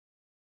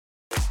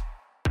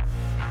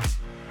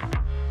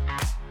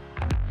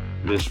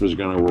this was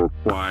going to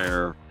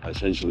require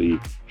essentially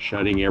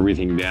shutting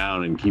everything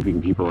down and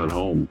keeping people at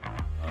home.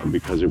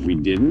 Because if we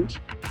didn't,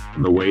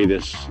 the way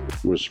this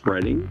was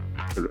spreading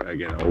could,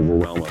 again,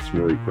 overwhelm us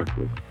very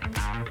quickly.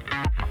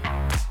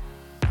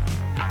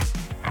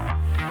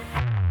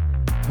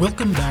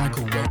 Welcome back,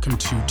 or welcome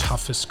to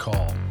Toughest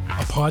Call,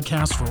 a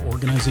podcast for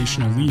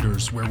organizational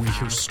leaders where we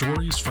hear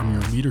stories from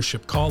your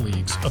leadership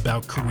colleagues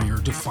about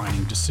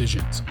career-defining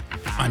decisions.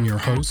 I'm your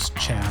host,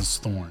 Chaz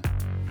Thorne.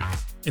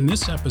 In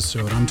this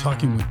episode, I'm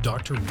talking with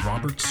Dr.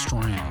 Robert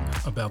Strang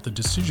about the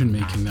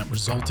decision-making that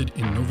resulted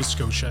in Nova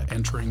Scotia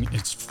entering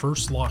its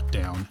first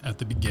lockdown at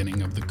the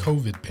beginning of the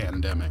COVID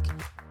pandemic.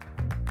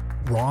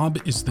 Rob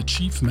is the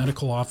Chief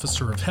Medical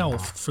Officer of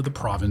Health for the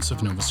province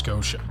of Nova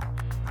Scotia.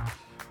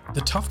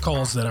 The tough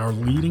calls that our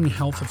leading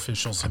health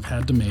officials have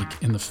had to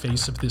make in the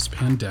face of this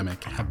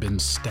pandemic have been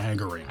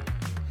staggering.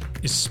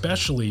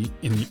 Especially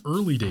in the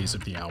early days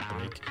of the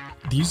outbreak,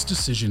 these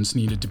decisions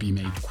needed to be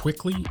made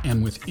quickly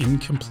and with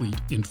incomplete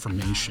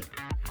information.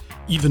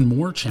 Even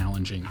more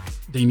challenging,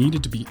 they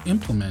needed to be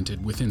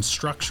implemented within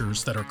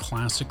structures that are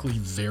classically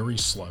very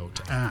slow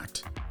to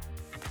act.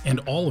 And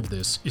all of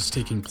this is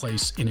taking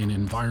place in an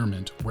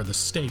environment where the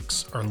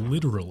stakes are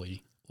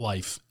literally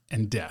life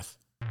and death.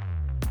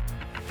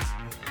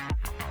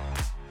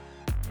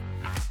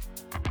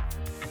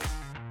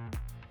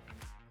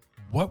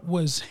 What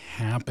was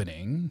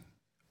happening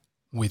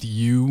with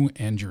you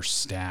and your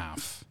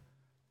staff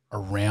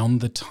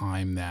around the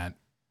time that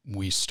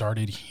we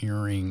started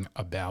hearing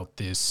about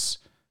this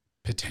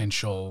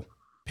potential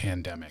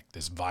pandemic,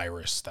 this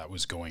virus that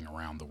was going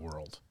around the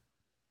world?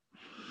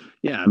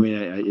 Yeah, I mean,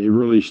 it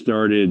really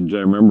started, I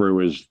remember it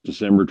was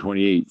December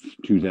 28th,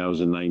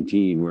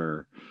 2019,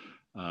 where,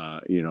 I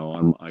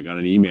got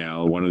an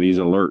email, one of these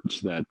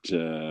alerts that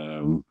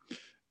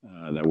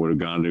would have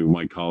gone to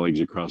my colleagues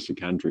across the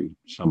country.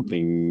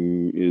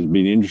 Something is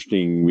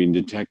being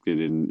detected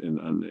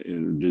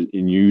in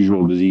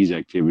unusual disease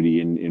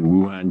activity in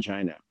Wuhan,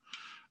 China,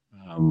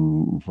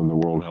 from the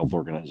World Health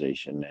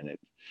Organization. And it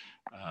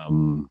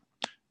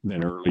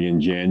then early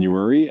in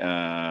January,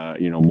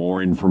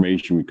 more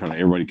information.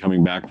 Everybody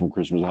coming back from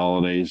Christmas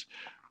holidays.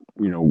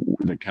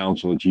 The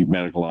Council of Chief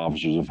Medical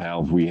Officers of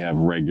Health, we have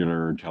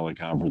regular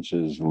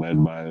teleconferences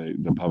led by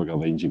the Public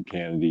Health Agency of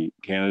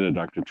Canada,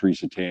 Dr.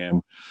 Theresa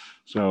Tam.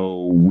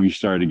 So we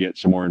started to get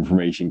some more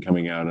information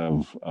coming out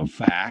of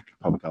PHAC,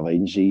 Public Health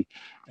Agency.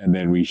 And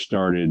then we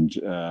started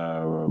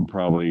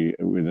probably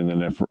within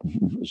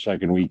the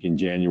second week in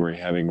January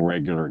having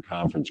regular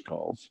conference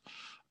calls,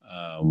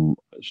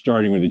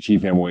 starting with the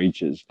chief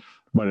MOHs.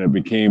 But it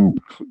became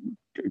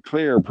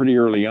clear pretty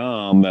early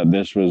on that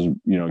this was,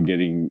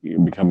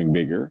 becoming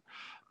bigger.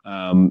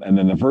 And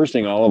then the first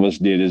thing all of us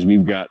did is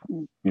we've got,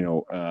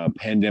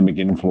 pandemic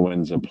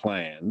influenza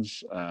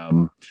plans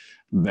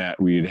that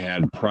we'd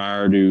had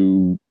prior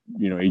to,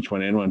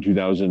 H1N1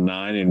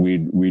 2009, and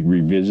we'd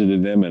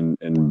revisited them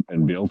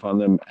and built on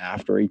them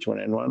after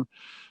H1N1.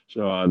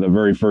 So the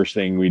very first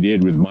thing we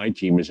did with my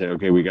team is say,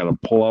 okay, we got to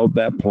pull out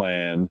that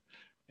plan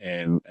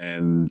and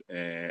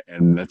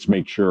let's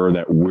make sure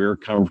that we're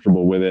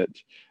comfortable with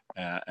it.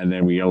 And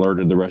then we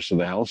alerted the rest of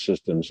the health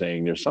system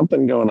saying there's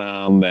something going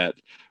on that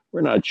we're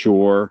not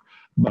sure,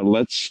 but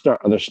let's start.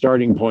 The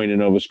starting point in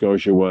Nova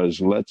Scotia was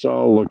let's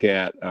all look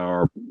at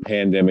our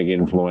pandemic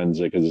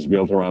influenza, because it's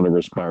built around a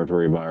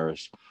respiratory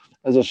virus,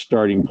 as a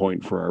starting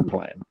point for our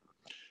plan.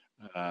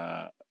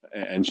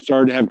 And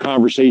started to have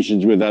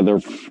conversations with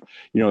other,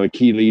 the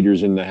key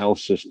leaders in the health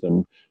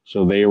system,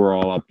 so they were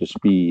all up to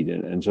speed.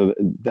 And so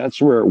that's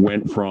where it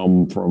went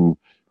from through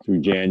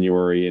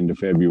January into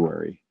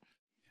February.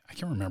 I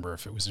can't remember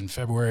if it was in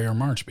February or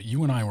March, but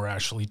you and I were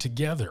actually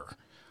together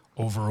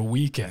over a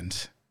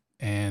weekend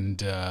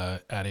and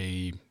at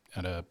a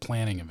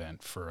planning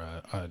event for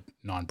a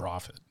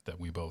nonprofit that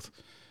we both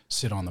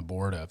sit on the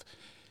board of.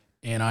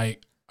 And I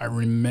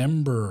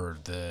remember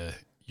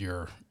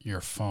your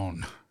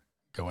phone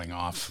going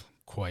off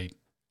quite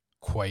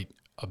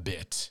a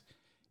bit.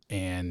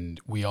 And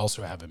we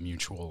also have a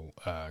mutual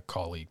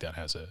colleague that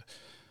has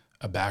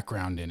a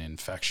background in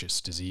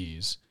infectious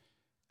disease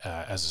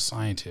as a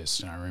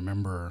scientist. And I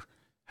remember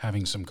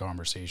having some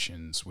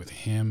conversations with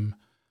him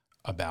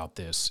about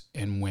this.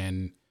 And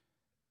when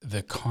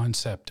the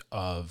concept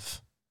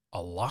of a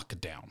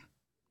lockdown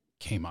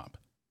came up,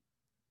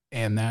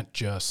 and that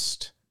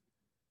just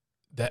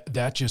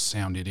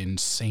sounded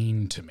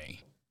insane to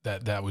me,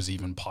 that was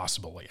even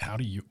possible. Like, how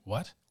do you,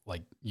 what?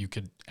 Like, you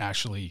could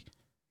actually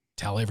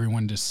tell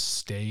everyone to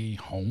stay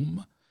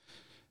home?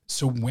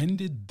 So when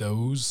did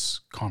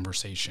those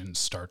conversations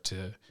start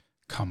to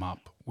come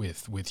up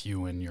with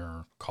you and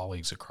your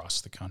colleagues across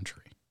the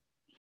country?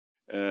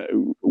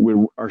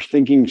 When our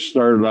thinking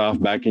started off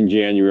back in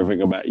January, if I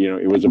go back,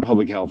 it was a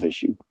public health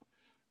issue.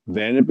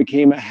 Then it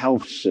became a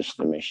health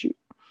system issue.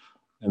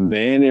 And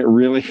then it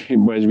really,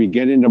 as we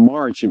get into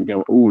March, it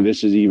became,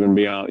 this is even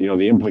beyond,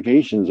 the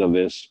implications of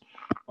this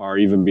are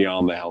even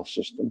beyond the health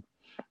system.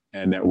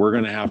 And that we're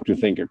going to have to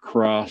think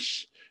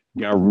across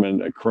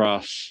government,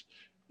 across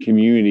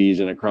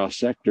communities, and across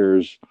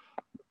sectors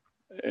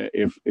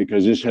if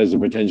because this has the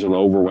potential to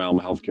overwhelm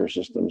healthcare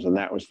systems, and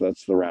that's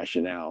the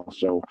rationale.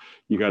 So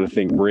you got to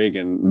think big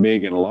and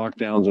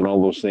lockdowns and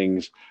all those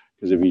things,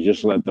 because if you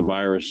just let the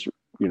virus,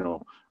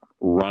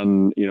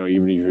 run,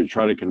 even if you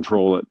try to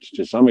control it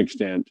to some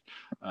extent,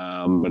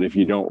 but if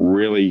you don't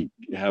really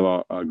have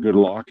a good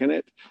lock in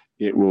it,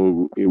 it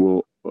will.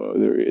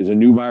 There is a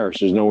new virus.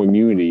 There's no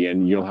immunity,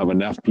 and you'll have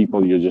enough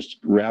people. You'll just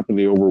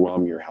rapidly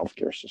overwhelm your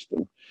healthcare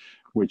system,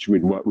 which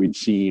would what we'd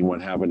seen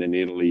what happened in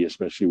Italy,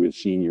 especially with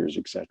seniors,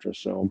 etc.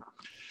 So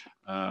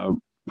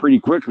pretty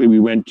quickly we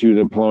went to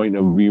the point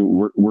of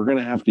we're going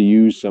to have to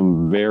use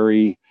some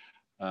very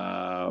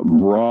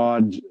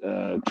broad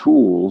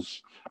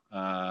tools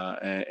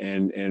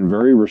and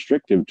very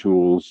restrictive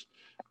tools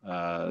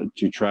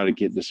to try to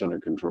get this under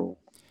control.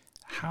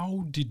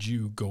 How did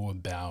you go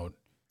about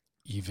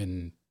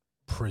even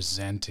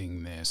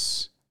presenting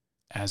this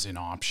as an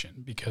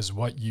option? Because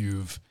what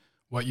you've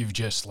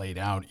just laid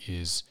out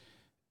is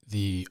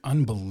the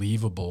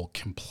unbelievable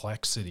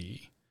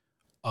complexity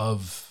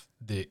of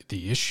the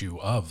issue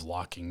of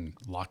locking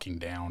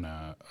down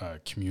a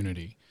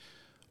community,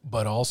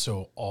 but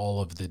also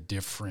all of the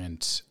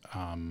different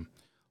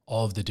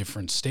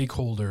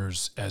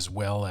stakeholders, as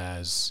well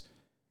as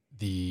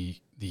the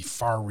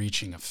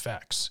far-reaching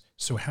effects.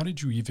 So how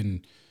did you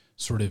even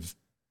sort of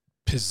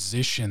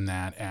position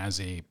that as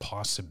a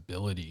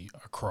possibility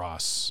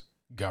across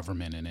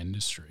government and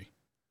industry?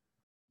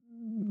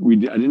 I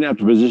didn't have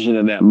to position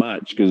it that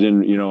much, because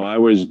I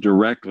was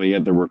directly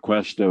at the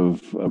request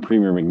of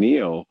Premier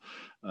McNeil.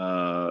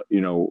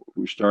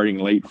 Starting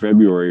late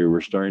February,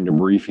 we're starting to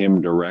brief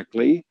him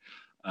directly,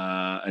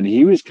 and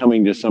he was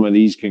coming to some of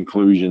these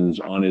conclusions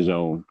on his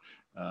own.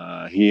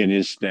 He and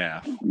his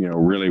staff,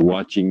 really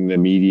watching the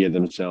media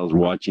themselves,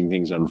 watching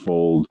things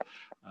unfold,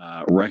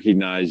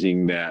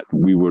 recognizing that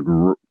we would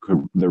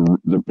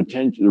the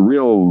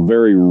potential,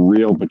 very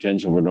real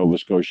potential for Nova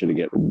Scotia to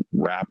get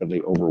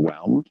rapidly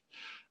overwhelmed.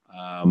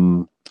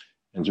 And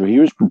so he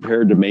was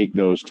prepared to make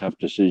those tough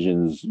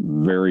decisions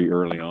very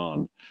early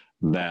on,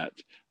 that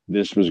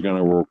this was going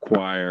to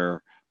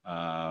require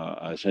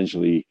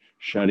essentially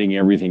shutting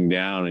everything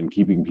down and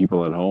keeping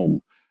people at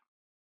home.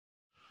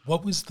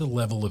 What was the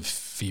level of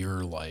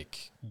fear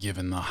like,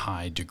 given the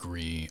high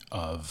degree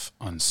of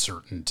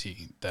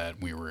uncertainty that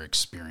we were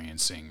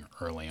experiencing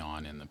early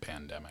on in the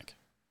pandemic?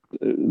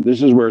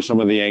 This is where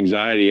some of the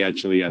anxiety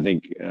actually, I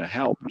think,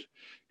 helped,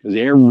 because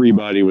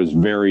everybody was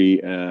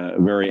very,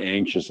 very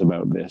anxious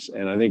about this.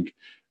 And I think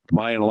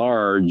by and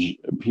large,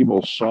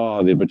 people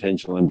saw the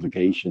potential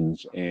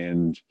implications,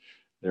 and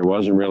there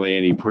wasn't really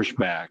any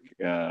pushback,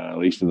 at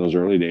least in those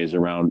early days,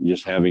 around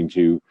just having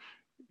to,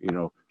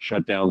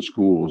 shut down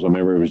schools. I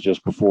remember it was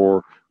just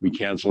before we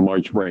canceled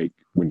March break.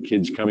 When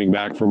kids coming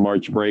back from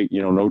March break,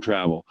 no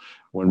travel.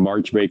 When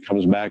March break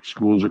comes back,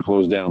 schools are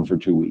closed down for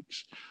 2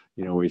 weeks.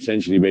 We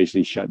essentially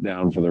basically shut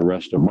down for the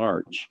rest of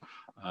March,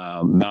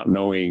 not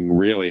knowing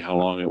really how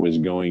long it was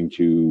going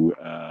to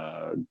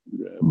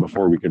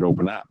before we could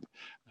open up.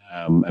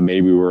 And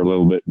maybe we were a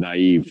little bit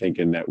naive,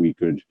 thinking that we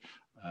could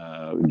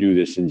do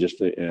this in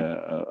just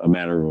a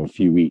matter of a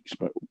few weeks.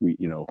 But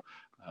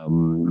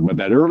but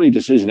that early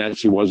decision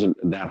actually wasn't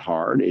that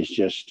hard. It's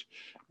just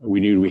we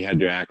knew we had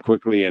to act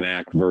quickly and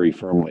act very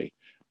firmly,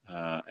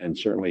 and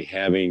certainly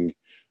having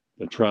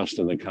the trust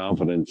and the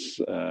confidence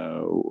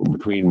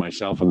between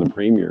myself and the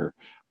Premier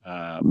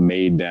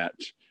made that,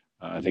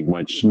 I think,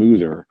 much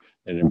smoother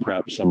than in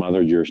perhaps some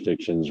other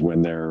jurisdictions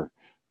when there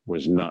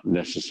was not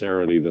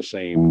necessarily the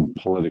same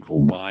political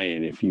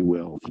buy-in, if you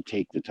will, to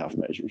take the tough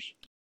measures.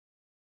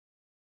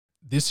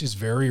 This is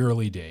very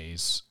early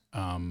days.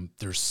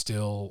 There's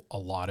still a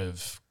lot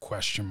of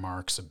question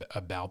marks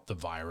about the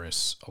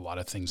virus, a lot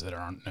of things that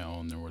aren't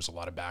known. There was a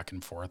lot of back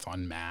and forth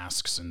on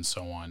masks and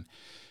so on.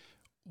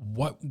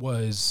 What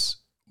was,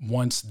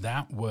 once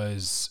that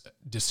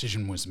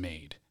decision was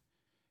made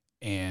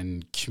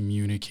and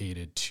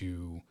communicated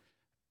to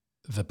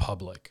the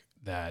public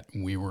that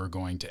we were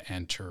going to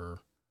enter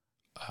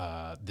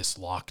this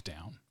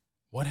lockdown,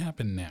 what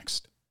happened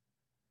next?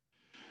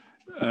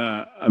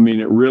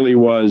 It really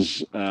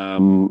was.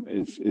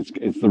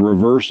 It's the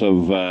reverse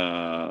of,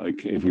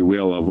 if you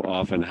will, of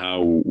often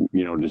how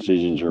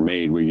decisions are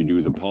made, where you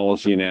do the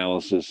policy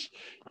analysis,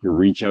 you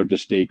reach out to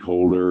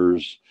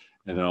stakeholders,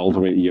 and then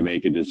ultimately you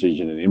make a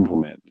decision and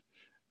implement.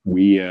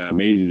 We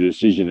made a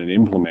decision and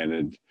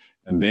implemented,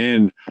 and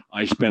then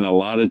I spent a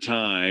lot of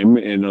time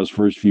in those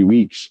first few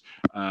weeks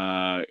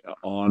on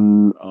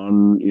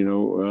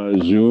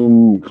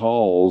Zoom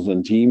calls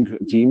and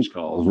Teams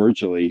calls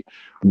virtually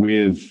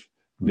with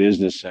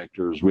business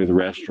sectors, with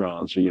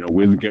restaurants,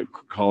 with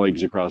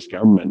colleagues across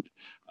government,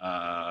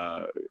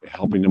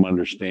 helping them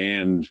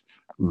understand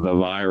the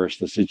virus,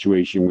 the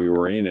situation we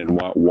were in, and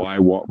why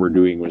what we're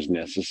doing was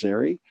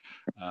necessary.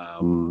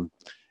 And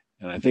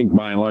I think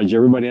by and large,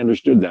 everybody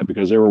understood that,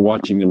 because they were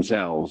watching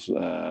themselves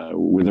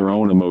with their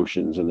own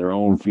emotions and their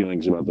own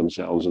feelings about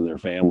themselves and their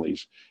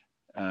families,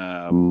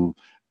 as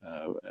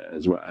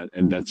well,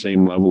 and that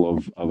same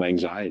level of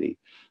anxiety.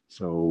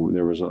 So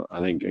there was,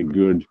 I think, a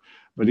good,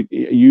 but you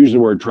use the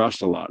word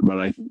trust a lot. But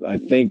I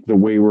think the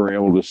way we were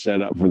able to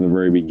set up from the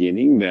very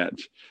beginning that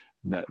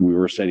we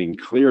were setting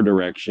clear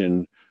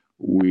direction.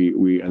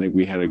 I think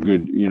we had a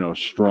good,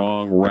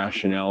 strong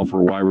rationale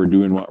for why we're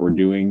doing what we're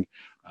doing.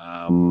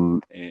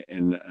 The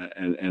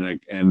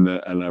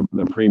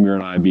premier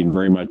and I being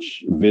very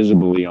much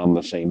visibly on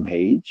the same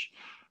page.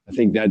 I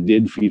think that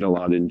did feed a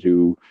lot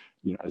into,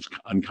 as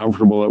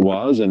uncomfortable it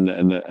was, and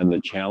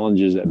the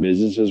challenges that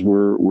businesses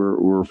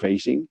were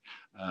facing.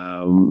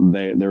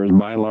 There was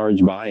by and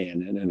large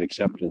buy-in and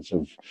acceptance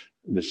of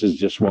this is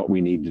just what we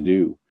need to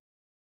do.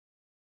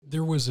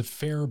 There was a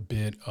fair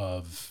bit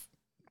of,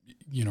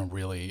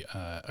 really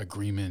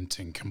agreement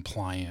and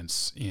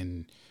compliance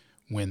in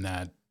when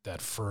the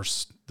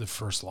first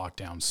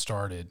lockdown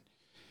started.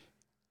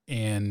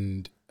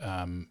 And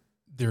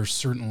there's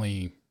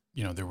certainly,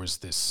 there was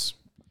this,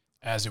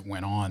 as it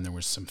went on, there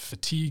was some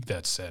fatigue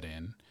that set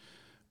in,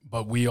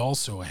 but we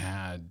also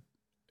had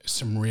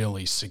some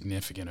really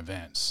significant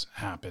events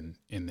happen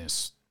in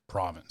this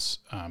province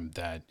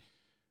that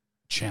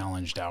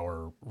challenged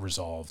our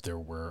resolve. There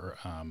were,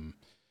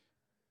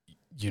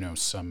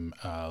 some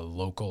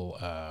local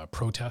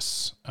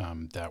protests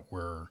that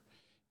were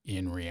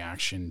in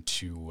reaction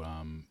to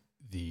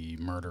the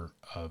murder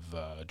of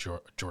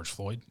George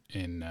Floyd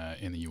in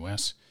the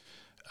U.S.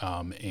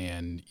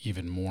 And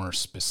even more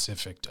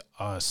specific to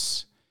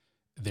us,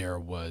 there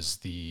was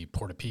the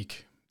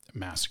Portapique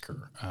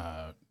massacre,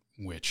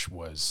 which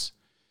was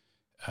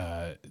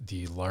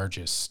the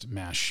largest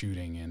mass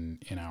shooting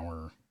in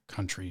our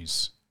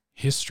country's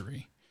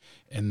history.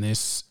 And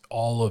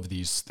all of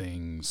these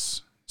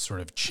things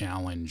sort of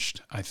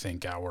challenged, I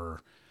think,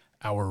 our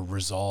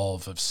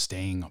resolve of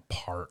staying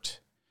apart.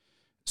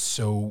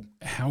 So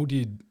how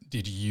did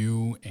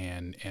you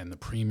and the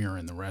premier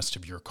and the rest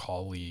of your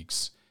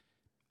colleagues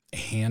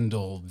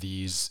handle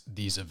these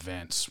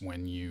events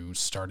when you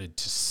started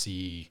to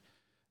see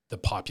the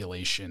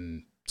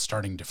population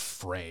starting to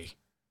fray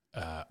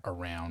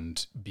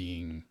around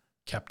being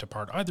kept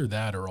apart? Either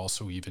that or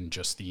also even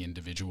just the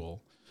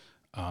individual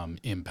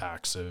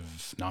impacts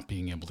of not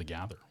being able to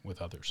gather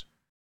with others.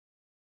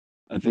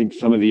 I think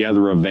some of the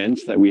other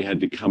events that we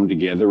had to come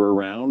together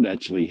around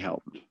actually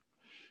helped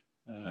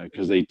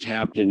because they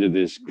tapped into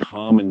this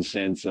common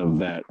sense of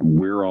that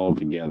we're all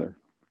together,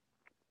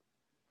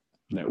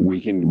 that we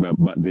can,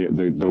 but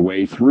the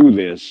way through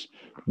this,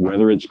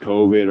 whether it's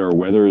COVID or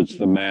whether it's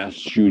the mass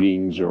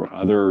shootings or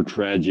other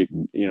tragic,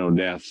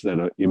 deaths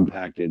that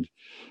impacted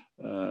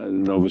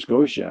Nova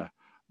Scotia,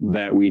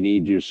 that we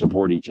need to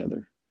support each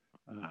other.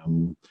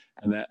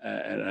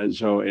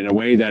 So in a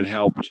way that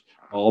helped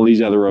all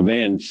these other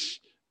events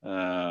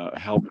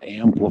help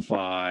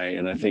amplify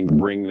and I think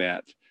bring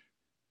that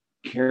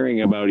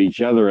caring about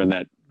each other and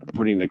that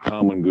putting the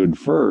common good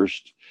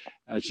first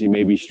actually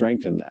maybe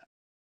strengthen that.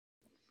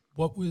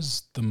 What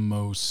was the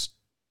most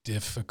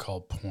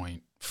difficult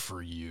point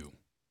for you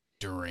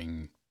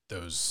during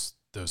those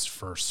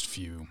first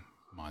few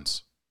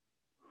months?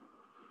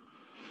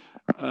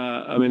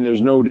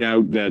 There's no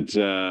doubt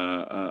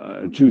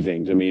that two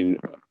things.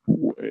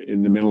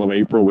 In the middle of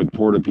April with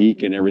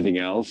Portapique and everything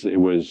else, it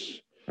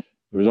was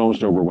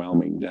almost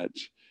overwhelming. That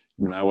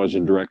I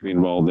wasn't directly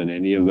involved in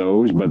any of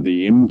those, but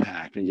the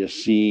impact and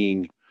just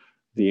seeing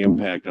the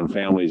impact on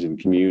families and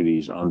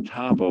communities on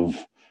top of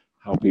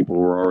how people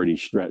were already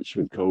stretched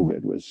with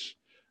COVID was,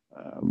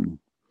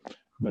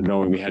 but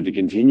knowing we had to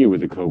continue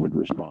with the COVID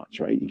response,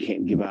 right? You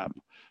can't give up.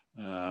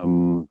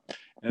 And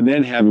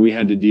then we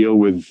had to deal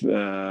with,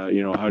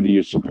 how do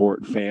you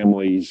support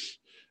families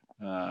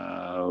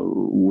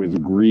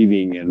with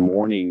grieving and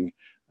mourning,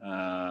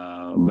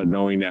 but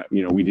knowing that,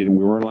 we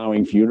weren't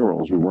allowing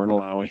funerals, we weren't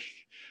allowing,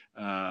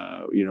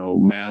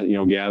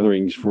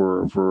 gatherings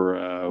for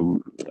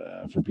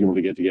people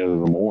to get together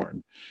to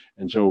mourn.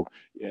 And so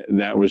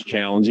that was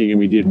challenging, and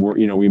we did work,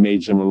 we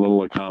made some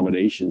little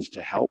accommodations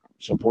to help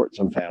support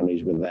some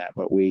families with that,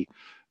 but we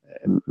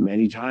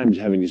many times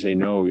having to say,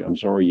 no, I'm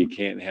sorry, you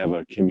can't have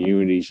a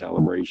community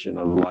celebration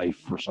of life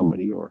for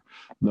somebody, or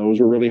those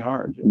are really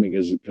hard.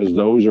 Because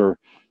those are,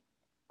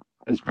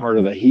 as part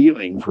of the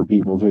healing for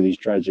people through these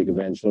tragic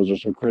events, those are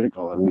so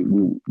critical,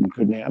 and we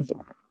couldn't have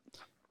them.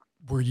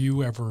 Were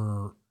you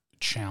ever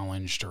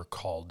challenged or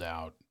called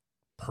out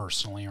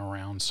personally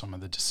around some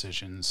of the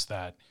decisions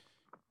that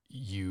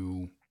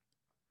you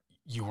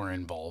were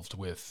involved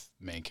with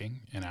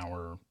making in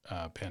our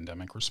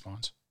pandemic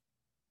response?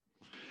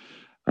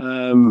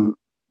 Not.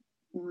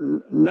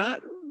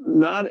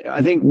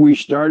 I think we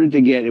started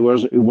to get. It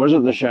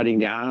wasn't the shutting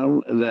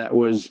down. It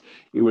was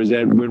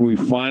that when we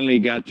finally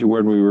got to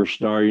when we were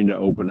starting to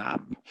open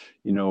up.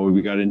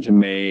 We got into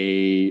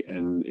May,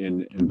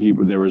 and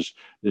people, there was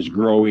this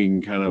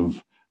growing kind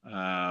of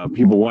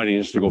people wanting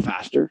us to go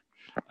faster,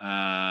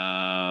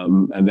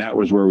 and that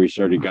was where we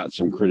got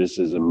some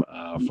criticism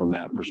from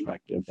that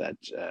perspective.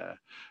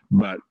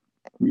 But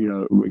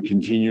we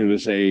continue to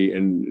say,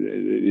 and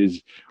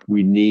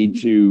we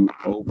need to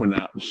open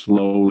up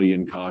slowly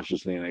and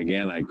cautiously. And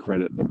again, I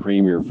credit the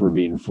premier for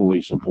being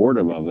fully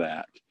supportive of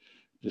that,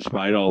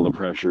 despite all the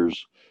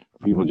pressures,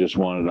 people just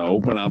wanted to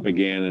open up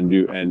again and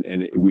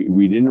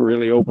we didn't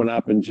really open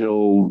up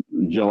until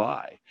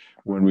July,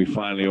 when we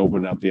finally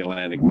opened up the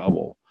Atlantic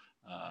bubble.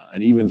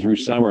 And even through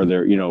summer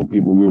there, we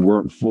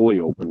weren't fully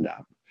opened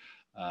up.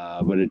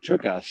 But it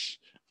took us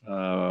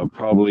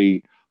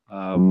probably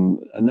a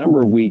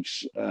number of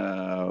weeks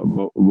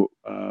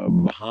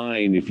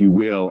behind, if you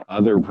will,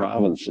 other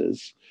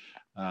provinces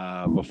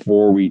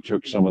before we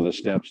took some of the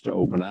steps to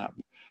open up.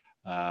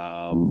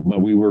 But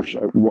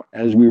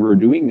as we were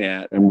doing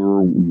that and we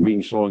were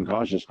being slow and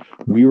cautious,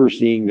 we were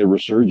seeing the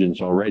resurgence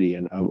already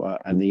and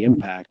the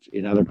impact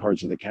in other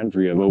parts of the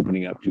country of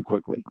opening up too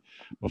quickly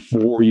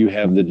before you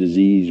have the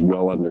disease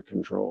well under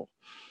control.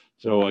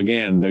 So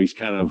again, these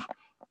kind of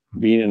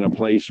being in a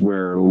place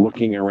where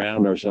looking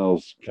around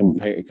ourselves,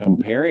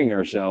 comparing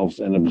ourselves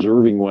and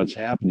observing what's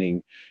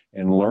happening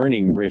and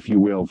learning, if you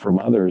will, from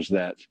others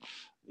that,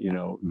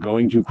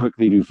 going too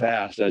quickly, too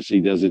fast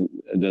actually doesn't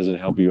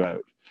help you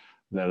out.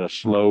 That a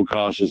slow,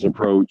 cautious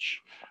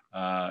approach,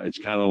 it's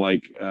kind of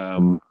like,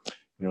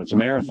 it's a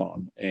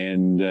marathon.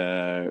 And,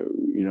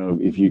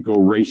 if you go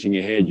racing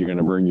ahead, you're going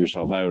to burn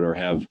yourself out or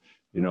have,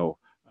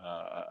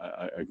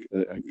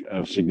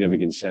 a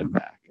significant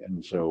setback.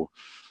 And so,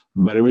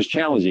 but it was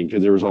challenging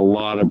because there was a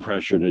lot of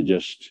pressure to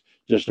just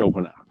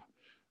open up.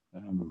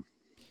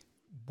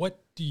 What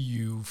do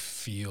you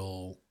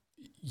feel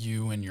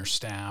you and your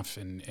staff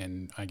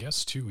and I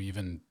guess too,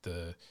 even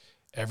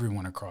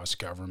everyone across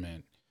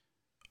government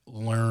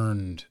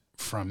learned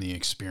from the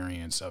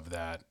experience of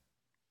that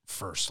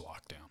first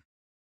lockdown?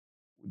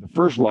 The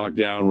first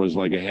lockdown was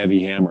like a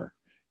heavy hammer.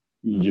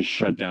 You just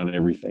shut down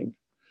everything.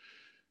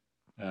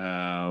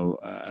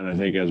 And I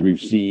think as we've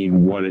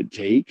seen what it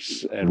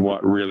takes and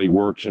what really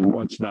works and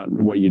what's not,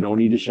 what you don't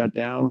need to shut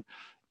down,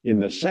 in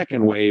the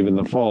second wave in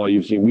the fall,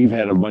 you've seen we've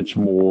had a much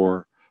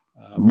more,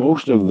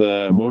 most of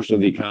the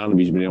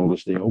economy's been able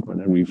to stay open,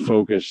 and we've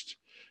focused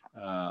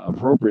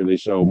appropriately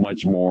so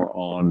much more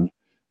on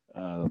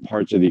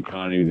parts of the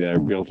economy that are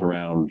built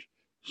around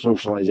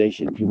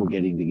socialization, people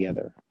getting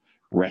together,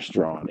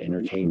 restaurant,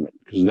 entertainment,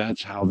 because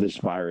that's how this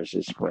virus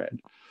is spread.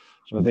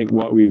 So I think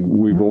what we've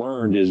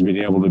learned is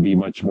being able to be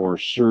much more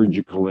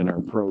surgical in our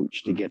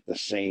approach to get the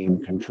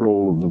same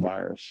control of the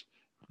virus,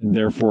 and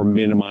therefore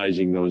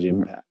minimizing those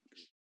impacts.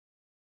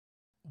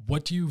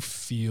 What do you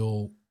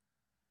feel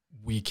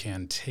we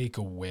can take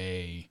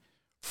away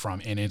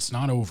from, and it's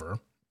not over,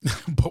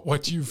 but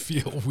what do you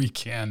feel we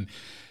can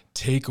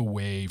take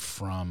away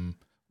from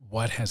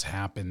what has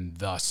happened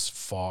thus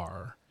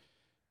far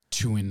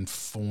to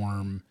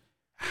inform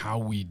how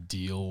we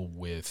deal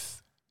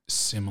with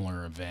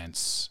similar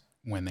events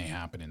when they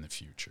happen in the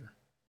future?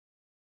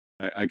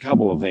 A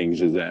couple of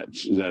things is that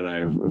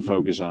I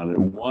focus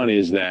on. One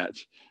is that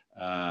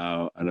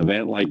an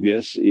event like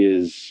this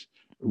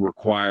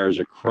requires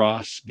a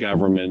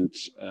cross-government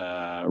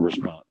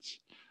response.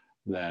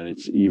 That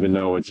it's, even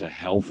though it's a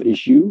health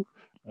issue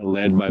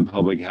led by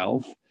public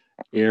health,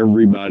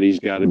 everybody's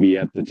got to be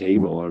at the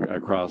table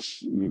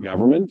across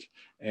government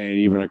and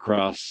even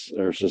across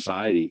our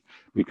society,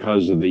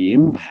 because of the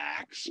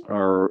impacts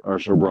are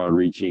so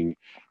broad-reaching,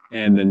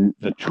 and then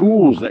the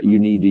tools that you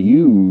need to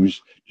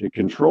use to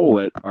control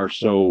it are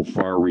so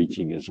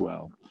far-reaching as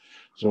well.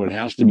 So it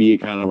has to be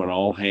kind of an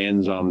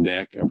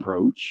all-hands-on-deck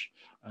approach,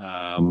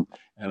 and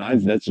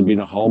that's been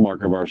a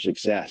hallmark of our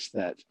success.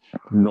 That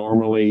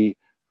normally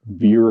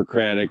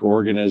bureaucratic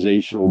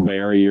organizational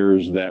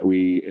barriers that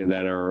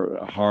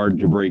are hard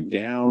to break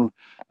down.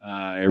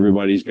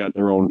 Everybody's got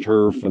their own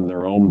turf and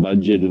their own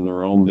budget and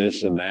their own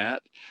this and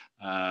that.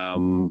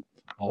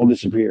 All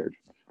disappeared.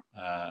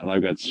 And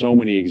I've got so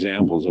many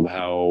examples of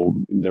how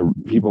the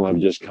people have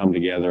just come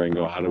together and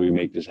go, how do we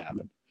make this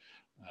happen?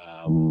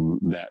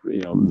 That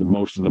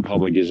most of the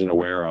public isn't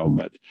aware of,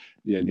 but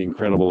the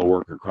incredible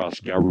work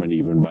across government,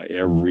 even by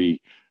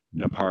every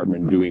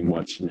department doing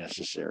what's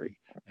necessary,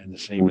 and the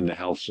same in the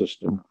health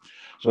system.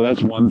 So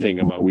that's one thing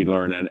about we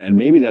learn, and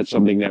maybe that's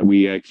something that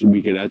we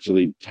could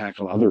actually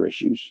tackle other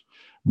issues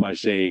by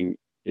saying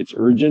it's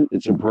urgent,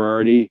 it's a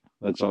priority.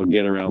 Let's all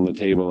get around the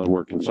table and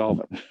work and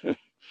solve it.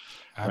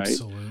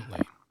 Absolutely.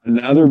 Right?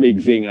 Another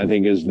big thing I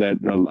think is that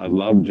I'd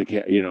love to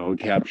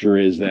capture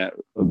is that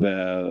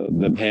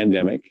the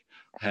pandemic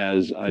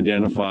has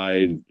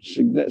identified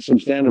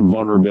substantive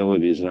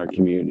vulnerabilities in our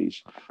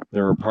communities.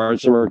 There are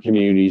parts of our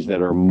communities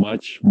that are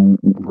much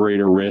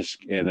greater risk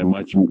and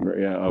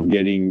of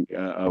being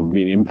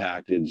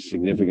impacted,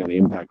 significantly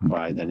impacted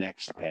by the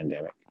next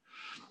pandemic.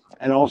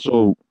 And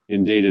also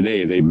in day to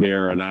day, they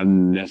bear an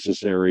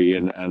unnecessary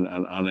and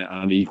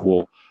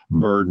unequal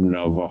burden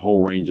of a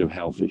whole range of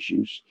health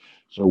issues.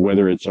 So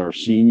whether it's our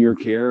senior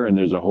care, and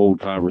there's a whole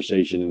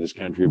conversation in this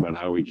country about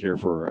how we care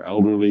for our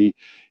elderly,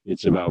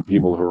 it's about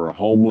people who are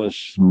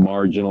homeless,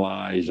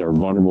 marginalized, our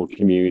vulnerable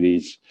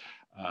communities.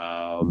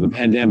 The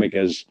pandemic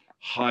has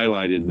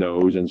highlighted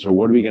those, and so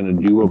what are we going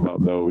to do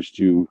about those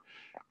two?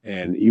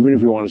 And even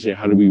if we want to say,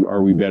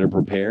 are we better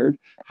prepared?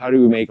 How do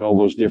we make all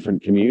those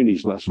different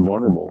communities less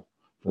vulnerable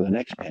for the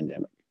next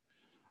pandemic?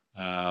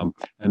 And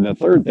the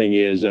third thing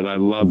is that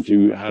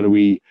how do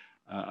we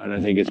and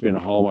I think it's been a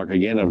hallmark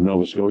again of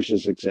Nova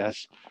Scotia's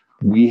success.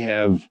 We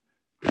have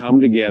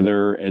come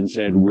together and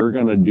said we're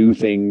going to do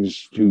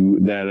things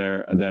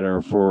that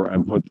are for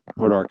and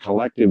put our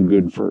collective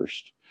good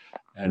first.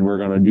 And we're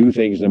going to do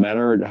things no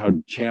matter how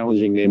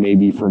challenging they may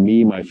be for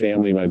me, my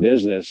family, my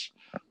business.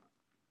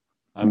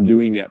 I'm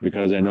doing that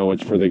because I know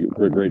it's for the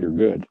greater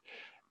good.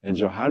 And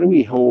so how do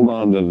we hold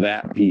on to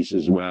that piece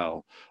as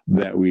well,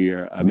 that we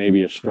are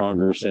maybe a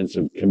stronger sense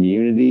of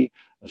community,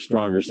 a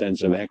stronger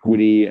sense of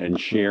equity and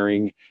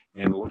sharing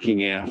and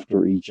looking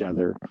after each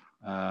other,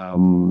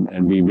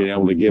 and being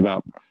able to give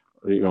up,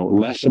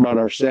 less about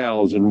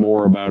ourselves and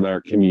more about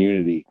our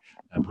community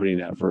and putting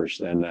that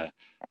first. And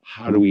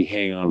how do we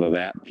hang on to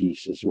that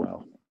piece as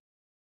well?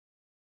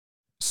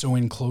 So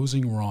in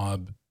closing,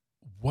 Rob,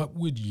 what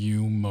would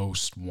you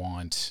most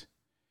want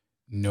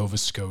Nova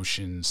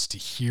Scotians to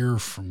hear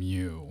from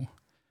you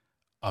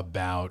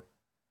about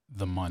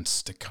the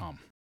months to come?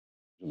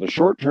 The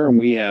short term,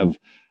 we have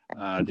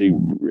a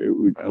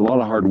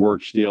lot of hard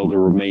work still to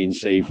remain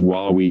safe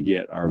while we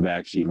get our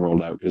vaccine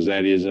rolled out, because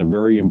that is a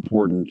very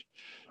important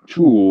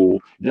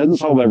tool. It doesn't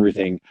solve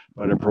everything,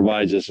 but it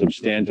provides a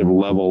substantive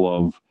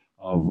level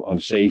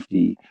of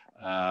safety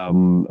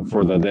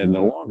for the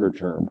longer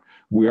term.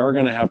 We are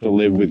going to have to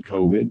live with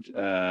COVID,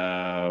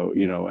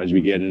 as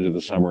we get into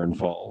the summer and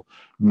fall.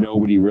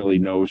 Nobody really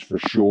knows for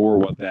sure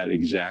what that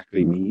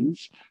exactly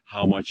means,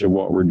 how much of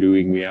what we're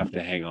doing we have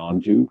to hang on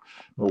to.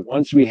 But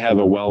once we have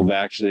a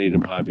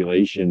well-vaccinated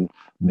population,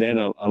 then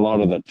a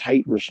lot of the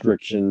tight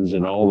restrictions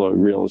and all the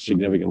real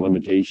significant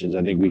limitations,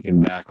 I think we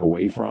can back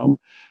away from.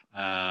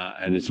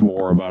 And it's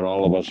more about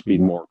all of us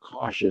being more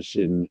cautious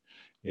in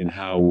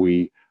how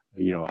we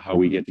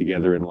get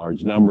together in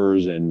large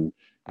numbers, and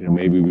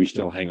maybe we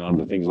still hang on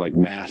to things like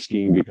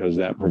masking because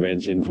that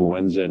prevents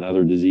influenza and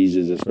other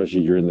diseases,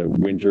 especially during the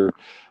winter.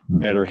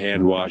 Better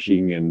hand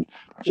washing and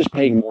just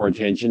paying more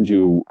attention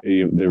to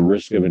the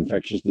risk of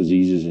infectious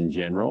diseases in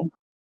general.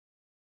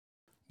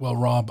 Well,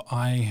 Rob,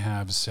 I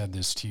have said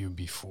this to you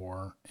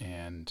before,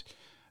 and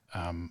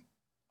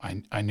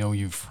I know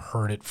you've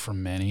heard it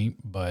from many,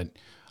 but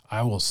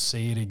I will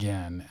say it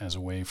again as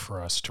a way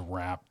for us to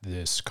wrap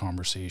this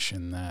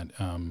conversation, that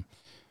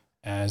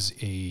as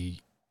a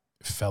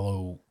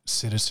fellow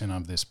citizen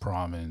of this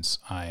province,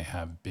 I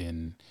have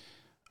been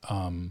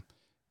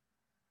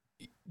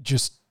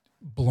just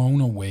blown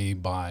away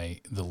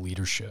by the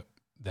leadership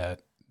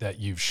that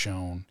you've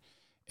shown.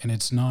 And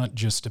it's not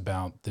just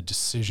about the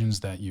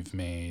decisions that you've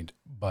made,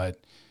 but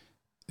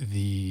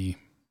the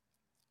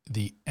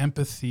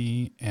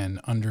empathy and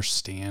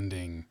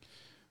understanding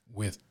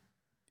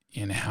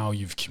in how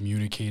you've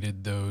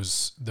communicated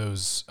those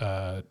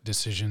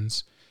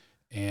decisions,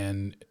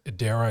 and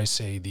dare I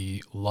say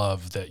the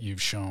love that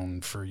you've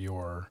shown for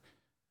your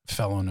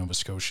fellow Nova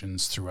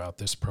Scotians throughout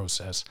this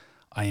process.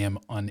 I am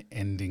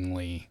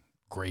unendingly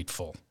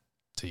grateful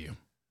to you.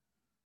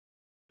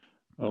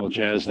 Well,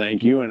 Chaz,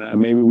 thank you.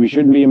 And maybe we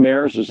shouldn't be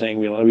embarrassed of saying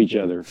we love each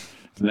other.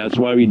 And that's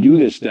why we do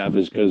this stuff,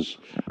 is because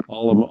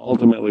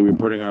ultimately we're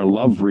putting our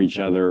love for each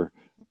other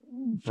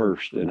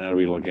first, and how do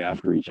we look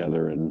after each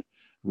other. And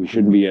we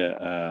shouldn't be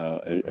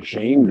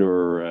ashamed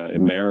or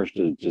embarrassed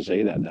to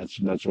say that.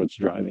 That's what's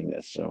driving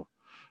this. So,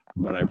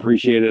 but I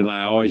appreciate it. And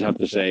I always have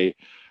to say,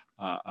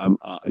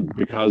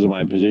 because of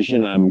my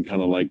position, I'm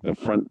kind of like the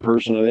front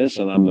person of this,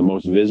 and I'm the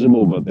most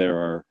visible, but there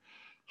are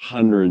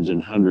hundreds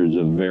and hundreds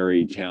of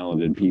very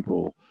talented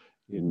people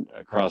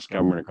across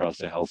government, across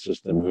the health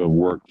system, who have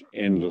worked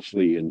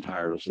endlessly and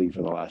tirelessly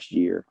for the last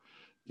year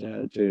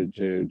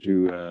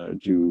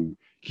to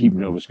keep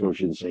Nova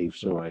Scotians safe.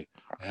 So I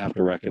have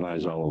to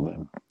recognize all of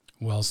them.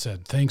 Well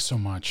said. Thanks so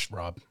much,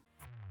 Rob.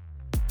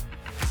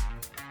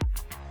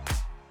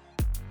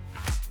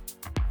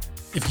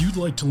 If you'd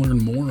like to learn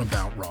more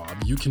about Rob,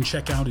 you can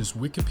check out his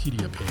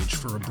Wikipedia page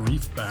for a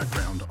brief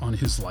background on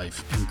his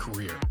life and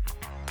career.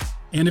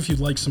 And if you'd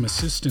like some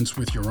assistance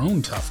with your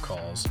own tough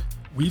calls,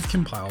 we've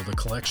compiled a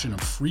collection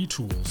of free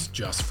tools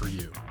just for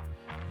you.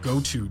 Go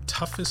to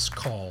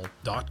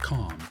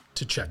toughestcall.com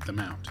to check them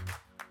out.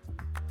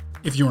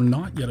 If you're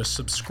not yet a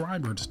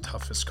subscriber to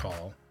Toughest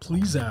Call,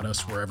 please add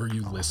us wherever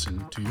you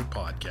listen to your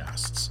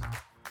podcasts.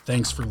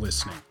 Thanks for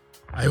listening.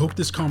 I hope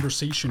this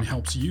conversation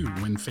helps you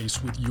when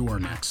faced with your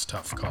next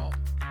tough call.